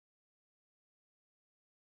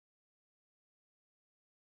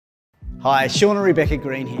Hi, Sean and Rebecca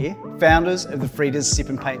Green here, founders of the Frida's Sip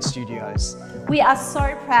and Paint Studios. We are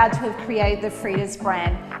so proud to have created the Frida's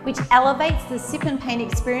brand, which elevates the sip and paint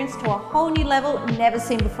experience to a whole new level never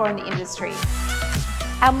seen before in the industry.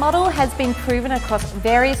 Our model has been proven across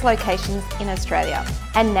various locations in Australia,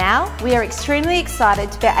 and now we are extremely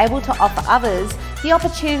excited to be able to offer others the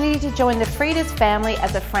opportunity to join the Frida's family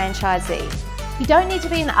as a franchisee. You don't need to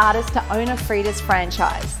be an artist to own a Frida's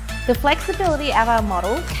franchise. The flexibility of our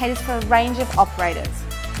model caters for a range of operators,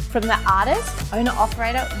 from the artist,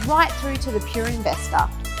 owner-operator, right through to the pure investor.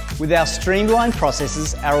 With our streamlined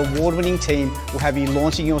processes, our award-winning team will have you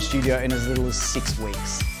launching your studio in as little as 6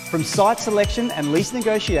 weeks. From site selection and lease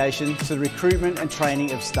negotiation to the recruitment and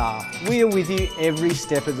training of staff, we are with you every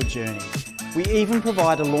step of the journey. We even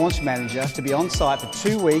provide a launch manager to be on site for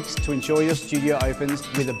 2 weeks to ensure your studio opens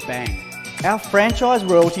with a bang. Our franchise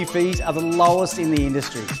royalty fees are the lowest in the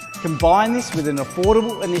industry. Combine this with an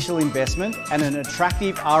affordable initial investment and an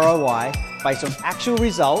attractive ROI based on actual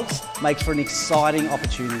results makes for an exciting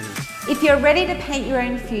opportunity. If you're ready to paint your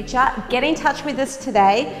own future, get in touch with us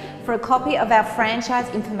today for a copy of our franchise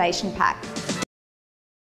information pack.